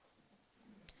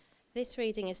This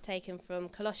reading is taken from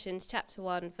Colossians chapter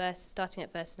 1, starting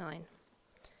at verse 9.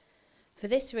 For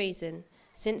this reason,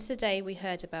 since the day we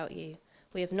heard about you,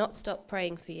 we have not stopped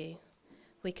praying for you.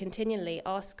 We continually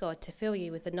ask God to fill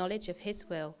you with the knowledge of his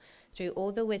will through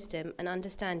all the wisdom and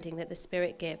understanding that the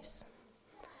Spirit gives,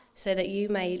 so that you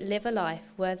may live a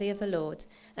life worthy of the Lord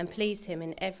and please him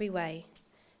in every way,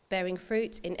 bearing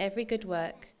fruit in every good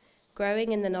work,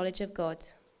 growing in the knowledge of God,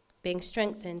 being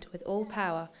strengthened with all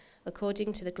power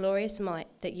according to the glorious might,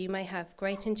 that you may have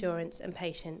great endurance and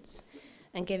patience,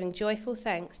 and giving joyful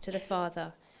thanks to the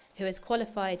Father, who has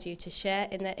qualified you to share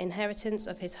in the inheritance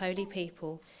of his holy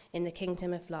people in the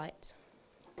kingdom of light.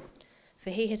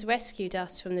 For he has rescued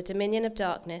us from the dominion of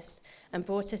darkness and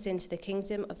brought us into the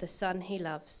kingdom of the Son he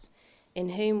loves, in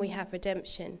whom we have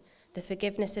redemption, the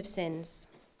forgiveness of sins.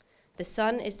 The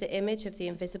Son is the image of the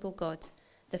invisible God,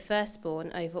 the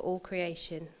firstborn over all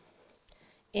creation.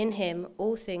 In him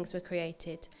all things were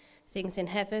created, things in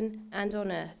heaven and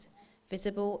on earth,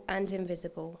 visible and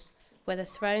invisible, whether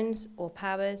thrones or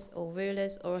powers or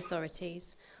rulers or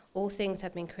authorities. All things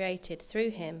have been created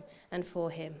through him and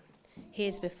for him. He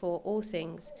is before all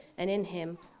things, and in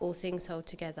him all things hold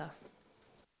together.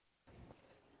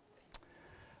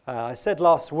 I said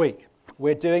last week,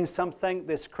 we're doing something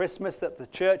this Christmas that the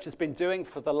church has been doing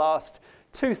for the last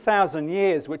 2,000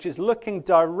 years, which is looking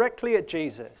directly at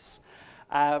Jesus.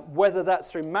 Whether that's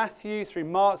through Matthew, through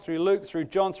Mark, through Luke, through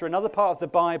John, through another part of the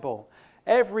Bible.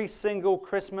 Every single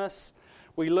Christmas,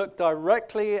 we look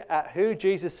directly at who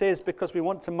Jesus is because we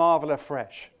want to marvel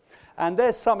afresh. And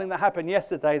there's something that happened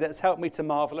yesterday that's helped me to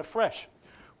marvel afresh.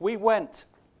 We went,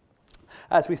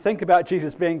 as we think about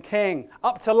Jesus being king,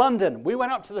 up to London. We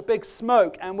went up to the Big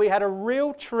Smoke and we had a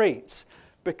real treat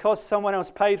because someone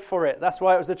else paid for it. That's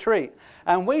why it was a treat.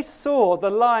 And we saw the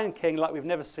Lion King like we've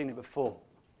never seen it before.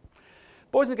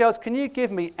 Boys and girls, can you give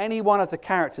me any one of the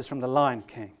characters from The Lion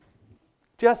King?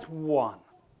 Just one.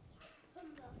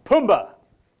 Pumbaa.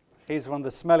 He's one of the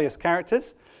smelliest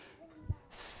characters.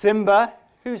 Simba.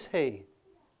 Who's he?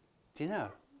 Do you know?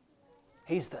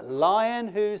 He's the lion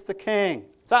who's the king.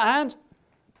 Is that a hand?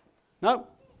 No?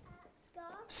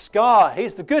 Scar.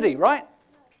 He's the goody, right?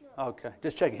 Okay,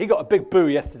 just checking. He got a big boo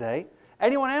yesterday.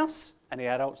 Anyone else? Any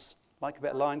adults like a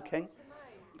bit of Lion King?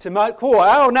 Timon.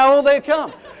 Wow, now all they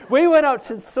come. We went up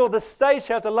to saw the stage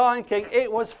show of The Lion King.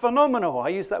 It was phenomenal. I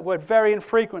use that word very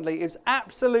infrequently. It was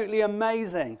absolutely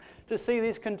amazing to see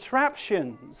these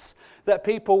contraptions that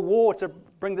people wore to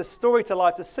bring the story to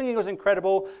life. The singing was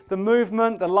incredible. The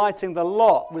movement, the lighting, the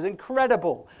lot was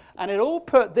incredible. And it all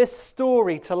put this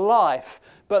story to life,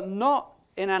 but not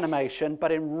in animation, but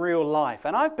in real life.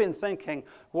 And I've been thinking,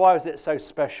 why was it so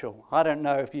special? I don't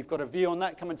know. If you've got a view on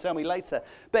that, come and tell me later.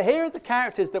 But here are the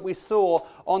characters that we saw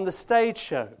on the stage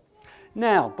show.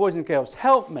 Now, boys and girls,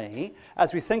 help me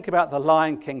as we think about the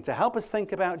Lion King to help us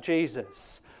think about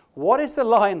Jesus. What is the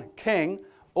Lion King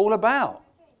all about?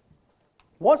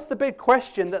 What's the big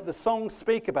question that the songs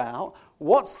speak about?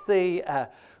 What's the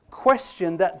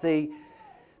question that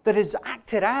is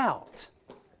acted out?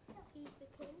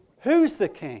 Who's the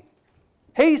king?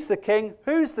 He's the king.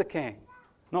 Who's the king?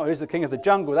 Not who's the king of the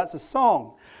jungle. That's a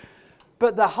song.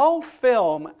 But the whole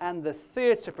film and the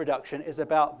theatre production is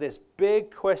about this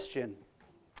big question.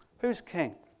 Who's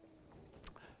king?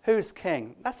 Who's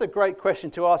king? That's a great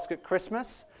question to ask at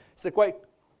Christmas. It's a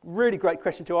really great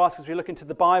question to ask as we look into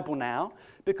the Bible now,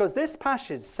 because this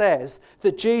passage says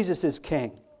that Jesus is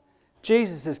king.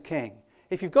 Jesus is king.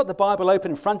 If you've got the Bible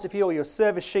open in front of you or your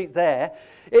service sheet there,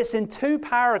 it's in 2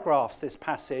 paragraphs, this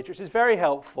passage, which is very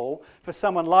helpful for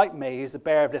someone like me who's a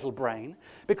bear of little brain,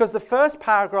 because the first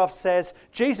paragraph says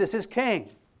Jesus is king.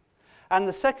 And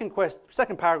the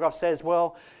second paragraph says,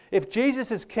 well, if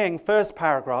Jesus is king, first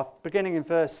paragraph, beginning in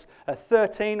verse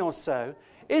 13 or so,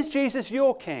 is Jesus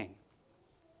your king?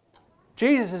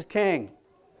 Jesus is king,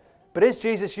 but is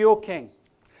Jesus your king?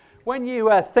 When you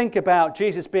think about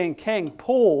Jesus being king,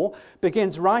 Paul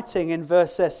begins writing in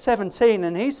verse 17,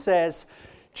 and he says,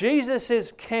 Jesus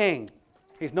is king.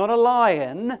 He's not a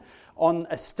lion on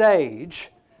a stage.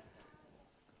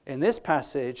 In this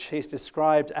passage, he's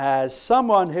described as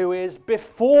someone who is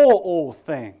before all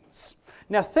things.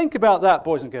 Now think about that,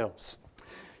 boys and girls.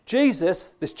 Jesus,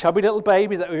 this chubby little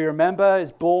baby that we remember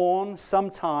is born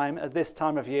sometime at this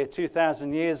time of year,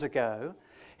 2,000 years ago.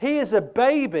 He is a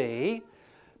baby,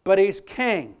 but he's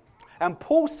king. And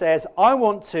Paul says, I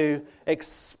want to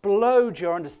explode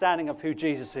your understanding of who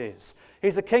Jesus is.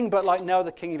 He's a king, but like no other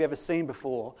king you've ever seen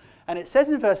before. And it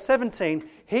says in verse 17,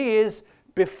 he is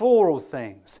before all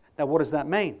things. Now, what does that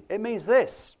mean? It means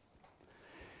this.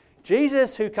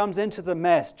 Jesus who comes into the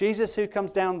mess, Jesus who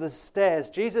comes down the stairs,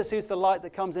 Jesus who's the light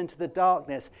that comes into the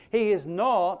darkness, he's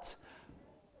not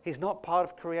part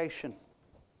of creation.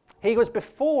 He was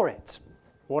before it.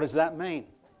 What does that mean?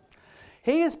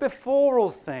 He is before all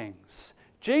things.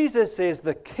 Jesus is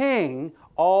the king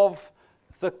of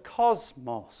the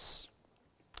cosmos.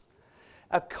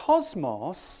 A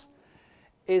cosmos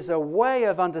is a way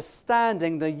of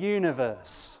understanding the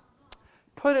universe.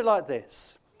 Put it like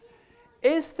this.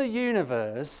 Is the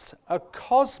universe a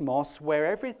cosmos where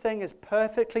everything is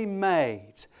perfectly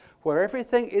made, where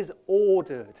everything is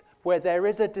ordered, where there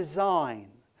is a design,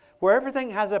 where everything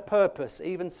has a purpose,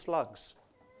 even slugs?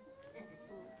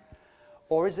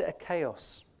 Or is it a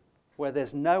chaos where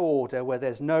there's no order, where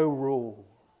there's no rule?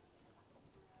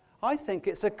 I think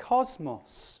it's a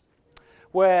cosmos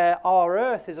where our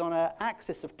Earth is on an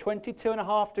axis of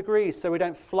 22.5 degrees so we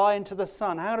don't fly into the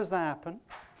sun. How does that happen?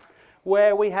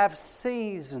 Where we have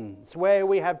seasons, where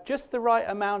we have just the right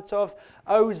amount of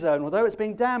ozone, although it's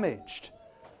being damaged,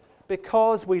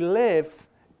 because we live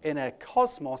in a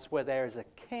cosmos where there is a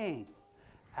king.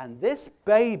 And this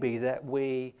baby that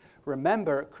we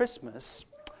remember at Christmas,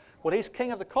 well, he's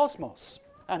king of the cosmos,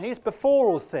 and he's before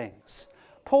all things.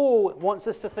 Paul wants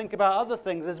us to think about other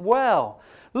things as well.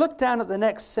 Look down at the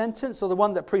next sentence, or the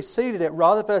one that preceded it,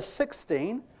 rather, verse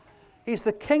 16. He's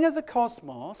the king of the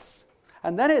cosmos.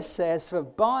 And then it says, for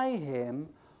by him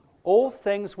all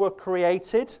things were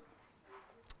created,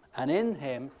 and in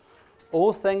him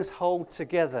all things hold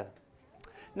together.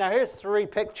 Now here's 3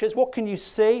 pictures. What can you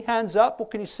see? Hands up. What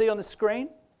can you see on the screen?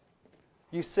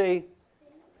 You see,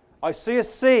 I see a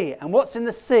sea. And what's in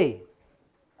the sea?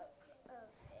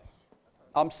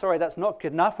 I'm sorry, that's not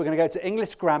good enough. We're going to go to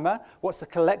English grammar. What's the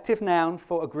collective noun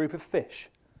for a group of fish?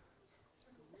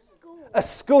 A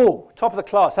school, top of the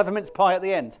class, have a mince pie at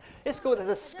the end. It's called, there's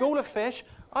a school of fish.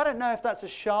 I don't know if that's a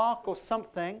shark or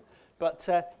something, but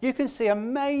you can see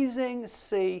amazing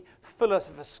sea full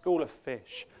of a school of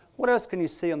fish. What else can you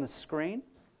see on the screen?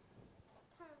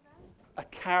 A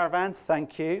caravan,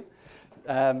 thank you.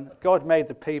 God made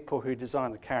the people who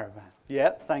designed the caravan.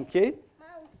 Yeah, thank you.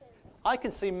 Mountains. I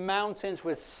can see mountains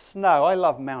with snow. I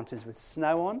love mountains with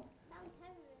snow on.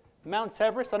 Mount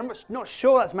Everest. I'm not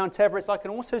sure that's Mount Everest. I can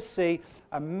also see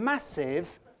a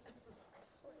massive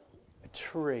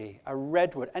tree, a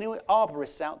redwood. Any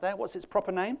arborists out there? What's its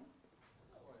proper name?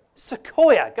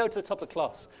 Sequoia. Go to the top of the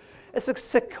class. It's a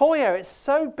sequoia. It's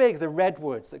so big, the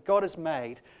redwoods that God has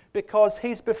made, because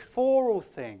he's before all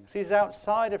things. He's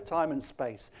outside of time and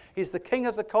space. He's the king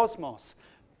of the cosmos,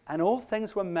 and all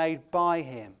things were made by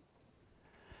him.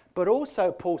 But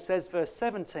also, Paul says, verse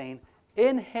 17,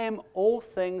 in him all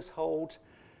things hold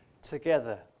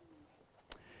together.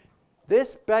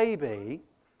 This baby,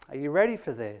 are you ready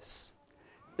for this?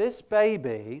 This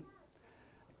baby,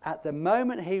 at the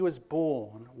moment he was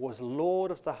born, was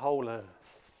Lord of the whole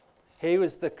earth. He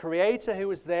was the creator who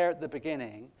was there at the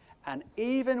beginning, and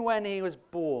even when he was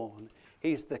born,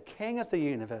 he's the king of the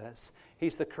universe,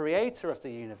 he's the creator of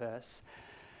the universe,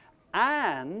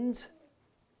 and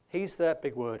he's the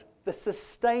big word, the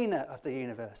sustainer of the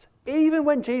universe. Even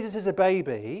when Jesus is a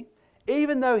baby,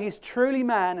 even though he's truly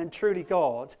man and truly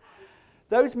God,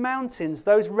 those mountains,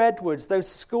 those redwoods, those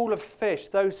school of fish,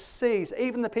 those seas,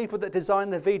 even the people that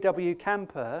designed the VW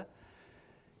camper,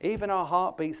 even our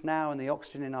heartbeats now and the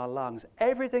oxygen in our lungs,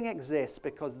 everything exists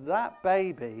because that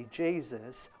baby,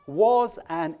 Jesus, was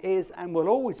and is and will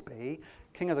always be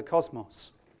king of the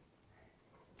cosmos.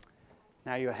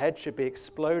 Now your head should be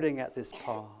exploding at this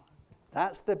part.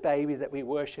 That's the baby that we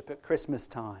worship at Christmas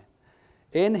time.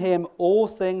 In him all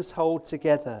things hold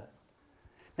together.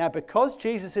 Now because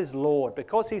Jesus is Lord,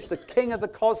 because he's the king of the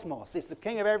cosmos, he's the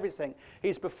king of everything,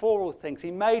 he's before all things,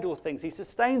 he made all things, he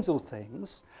sustains all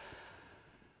things,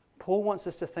 Paul wants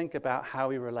us to think about how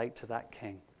we relate to that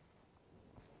king.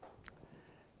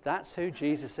 That's who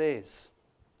Jesus is.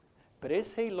 But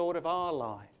is he Lord of our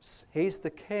lives? He's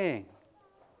the king.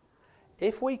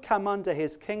 If we come under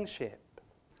his kingship,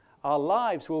 our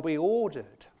lives will be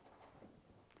ordered.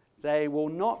 They will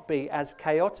not be as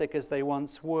chaotic as they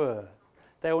once were.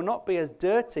 They will not be as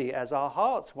dirty as our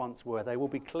hearts once were. They will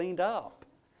be cleaned up.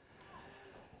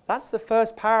 That's the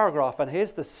first paragraph, and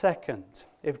here's the second.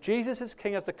 If Jesus is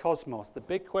king of the cosmos, the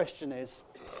big question is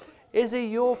he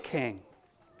your king?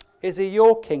 Is he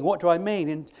your king? What do I mean?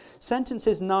 In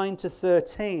sentences 9 to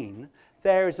 13,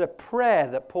 there is a prayer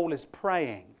that Paul is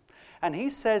praying. And he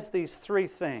says these 3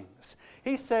 things.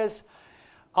 He says,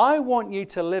 I want you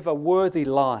to live a worthy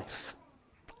life.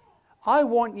 I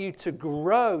want you to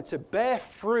grow, to bear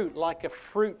fruit like a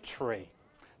fruit tree.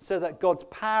 so that God's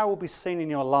power will be seen in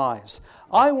your lives.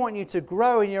 I want you to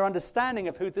grow in your understanding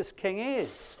of who this king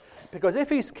is. Because if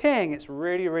he's king, it's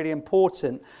really, really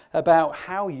important about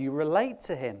how you relate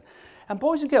to him. And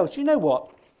boys and girls, do you know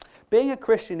what? Being a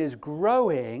Christian is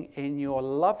growing in your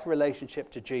love relationship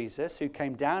to Jesus, who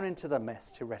came down into the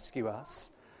mess to rescue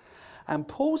us. And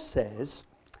Paul says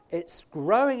it's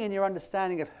growing in your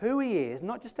understanding of who he is,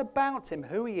 not just about him,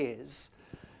 who he is.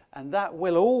 And that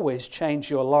will always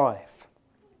change your life.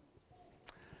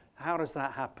 How does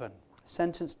that happen?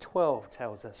 Sentence 12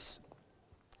 tells us.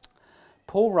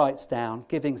 Paul writes down,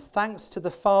 giving thanks to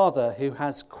the Father who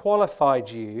has qualified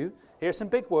you. Here are some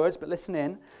big words, but listen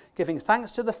in. Giving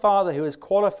thanks to the Father who has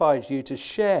qualified you to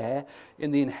share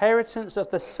in the inheritance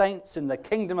of the saints in the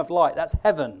kingdom of light. That's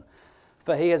heaven.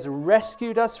 For he has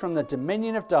rescued us from the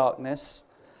dominion of darkness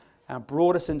and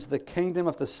brought us into the kingdom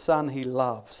of the Son he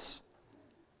loves,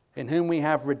 in whom we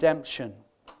have redemption,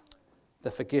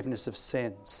 the forgiveness of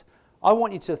sins. I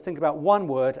want you to think about one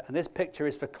word, and this picture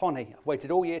is for Connie. I've waited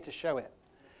all year to show it.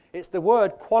 It's the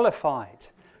word qualified.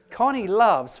 Connie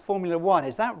loves Formula One,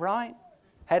 is that right?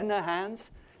 Head in her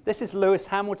hands. This is Lewis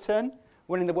Hamilton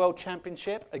winning the World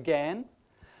Championship again.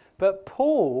 But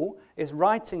Paul is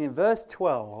writing in verse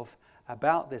 12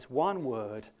 about this one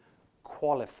word,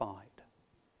 qualified.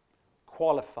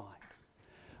 Qualified.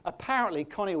 Apparently,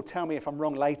 Connie will tell me if I'm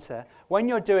wrong later, when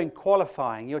you're doing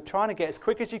qualifying, you're trying to get as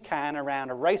quick as you can around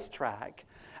a racetrack,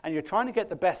 and you're trying to get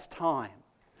the best time.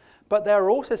 But there are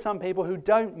also some people who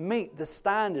don't meet the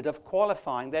standard of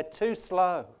qualifying. They're too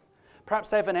slow.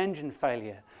 Perhaps they have an engine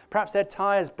failure. Perhaps their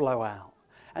tyres blow out.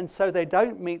 And so they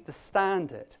don't meet the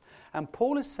standard. And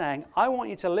Paul is saying, I want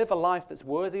you to live a life that's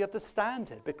worthy of the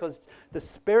standard, because the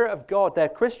Spirit of God, they're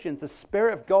Christians, the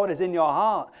Spirit of God is in your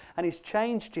heart and he's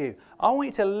changed you. I want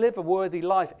you to live a worthy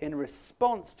life in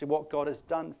response to what God has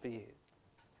done for you.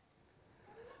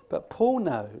 But Paul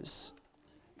knows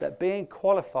that being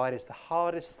qualified is the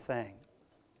hardest thing.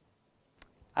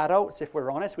 Adults, if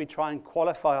we're honest, we try and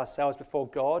qualify ourselves before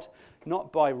God,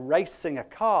 not by racing a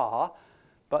car,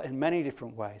 but in many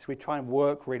different ways. We try and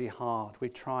work really hard. We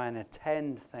try and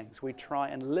attend things. We try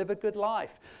and live a good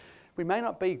life. We may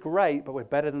not be great, but we're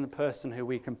better than the person who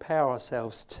we compare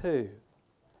ourselves to.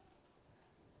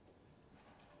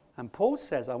 And Paul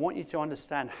says, I want you to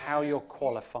understand how you're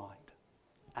qualified.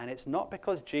 And it's not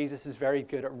because Jesus is very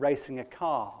good at racing a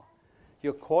car.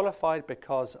 You're qualified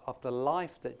because of the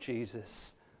life that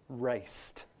Jesus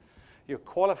raced. You're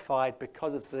qualified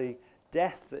because of the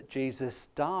death that Jesus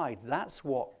died. That's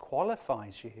what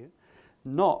qualifies you,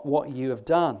 not what you have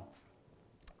done.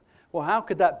 Well, how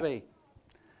could that be?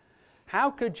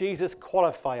 How could Jesus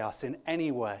qualify us in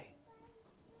any way?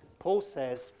 Paul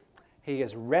says, he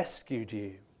has rescued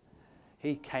you.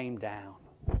 He came down.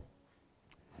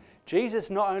 Jesus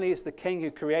not only is the king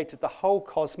who created the whole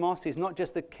cosmos, he's not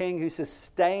just the king who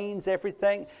sustains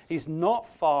everything, he's not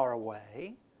far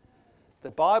away.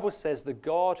 The Bible says the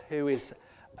God who is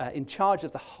in charge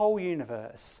of the whole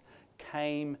universe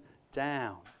came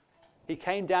down. He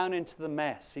came down into the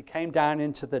mess. He came down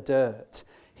into the dirt.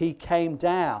 He came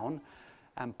down,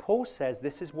 and Paul says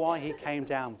this is why he came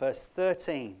down. Verse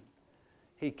 13,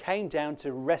 he came down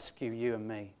to rescue you and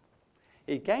me.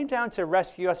 He came down to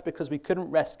rescue us because we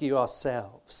couldn't rescue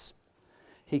ourselves.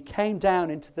 He came down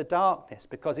into the darkness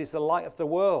because he's the light of the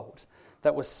world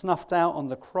that was snuffed out on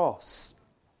the cross.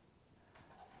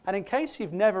 And in case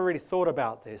you've never really thought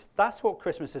about this, that's what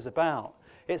Christmas is about.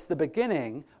 It's the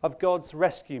beginning of God's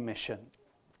rescue mission.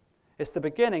 It's the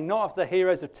beginning not of the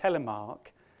Heroes of Telemark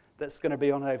that's going to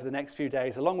be on over the next few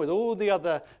days, along with all the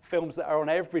other films that are on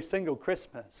every single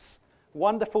Christmas.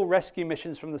 Wonderful rescue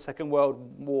missions from the Second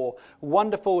World War,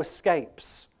 wonderful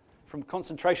escapes from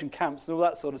concentration camps and all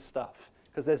that sort of stuff,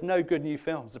 because there's no good new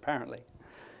films, apparently.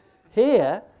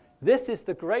 Here, this is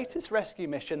the greatest rescue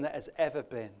mission that has ever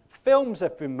been. Films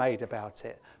have been made about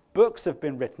it. Books have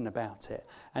been written about it.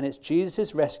 And it's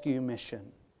Jesus' rescue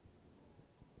mission.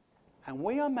 And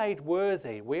we are made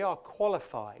worthy. We are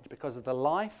qualified because of the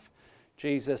life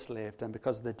Jesus lived and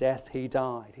because of the death he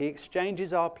died. He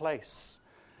exchanges our place.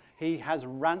 He has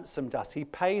ransomed us. He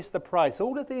pays the price.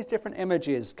 All of these different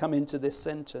images come into this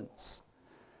sentence.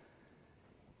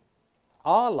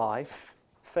 Our life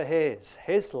for his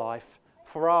life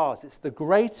for ours. It's the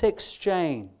great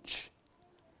exchange.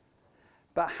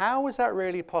 But how is that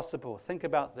really possible? Think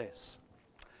about this.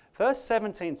 Verse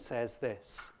 17 says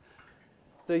this: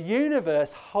 the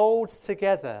universe holds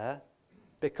together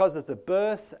because of the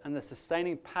birth and the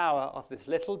sustaining power of this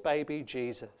little baby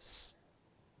Jesus.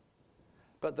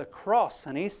 But the cross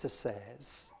and Easter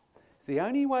says the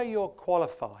only way you're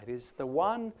qualified is the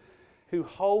one who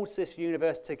holds this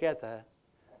universe together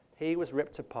he was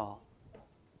ripped apart.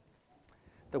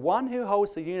 The one who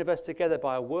holds the universe together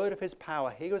by a word of his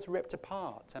power, he was ripped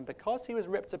apart. And because he was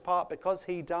ripped apart, because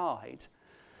he died,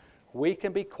 we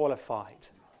can be qualified.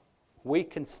 We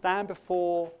can stand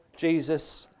before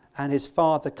Jesus and his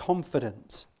Father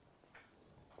confident.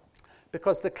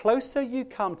 Because the closer you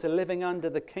come to living under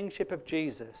the kingship of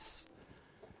Jesus,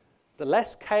 the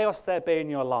less chaos there'll be in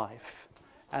your life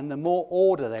and the more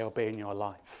order there will be in your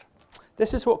life.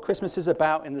 This is what Christmas is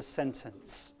about in the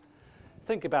sentence.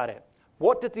 Think about it.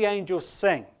 What did the angels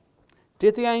sing?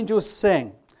 Did the angels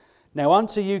sing, "Now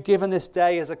unto you given this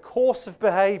day is a course of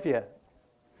behavior"?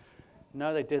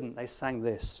 No, they didn't. They sang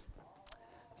this.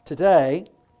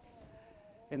 "Today,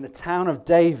 in the town of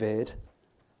David,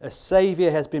 a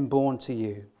Saviour has been born to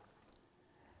you,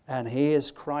 and he is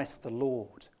Christ the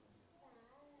Lord."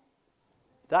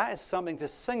 That is something to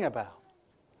sing about.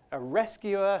 A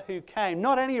rescuer who came.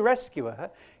 Not any rescuer,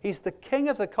 he's the king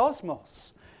of the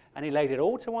cosmos. And he laid it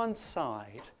all to one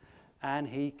side, and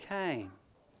he came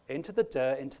into the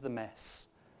dirt, into the mess.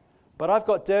 "But I've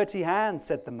got dirty hands,"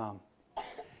 said the mum.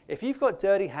 If you've got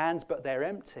dirty hands but they're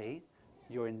empty,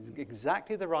 you're in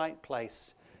exactly the right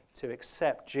place to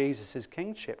accept Jesus'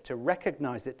 kingship, to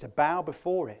recognize it, to bow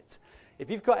before it. If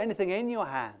you've got anything in your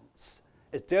hands,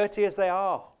 as dirty as they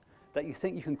are, that you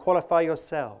think you can qualify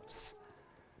yourselves,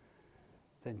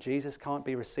 then Jesus can't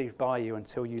be received by you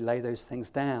until you lay those things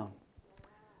down.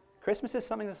 Christmas is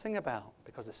something to sing about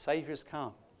because the Saviour's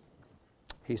come.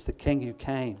 He's the King who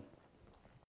came.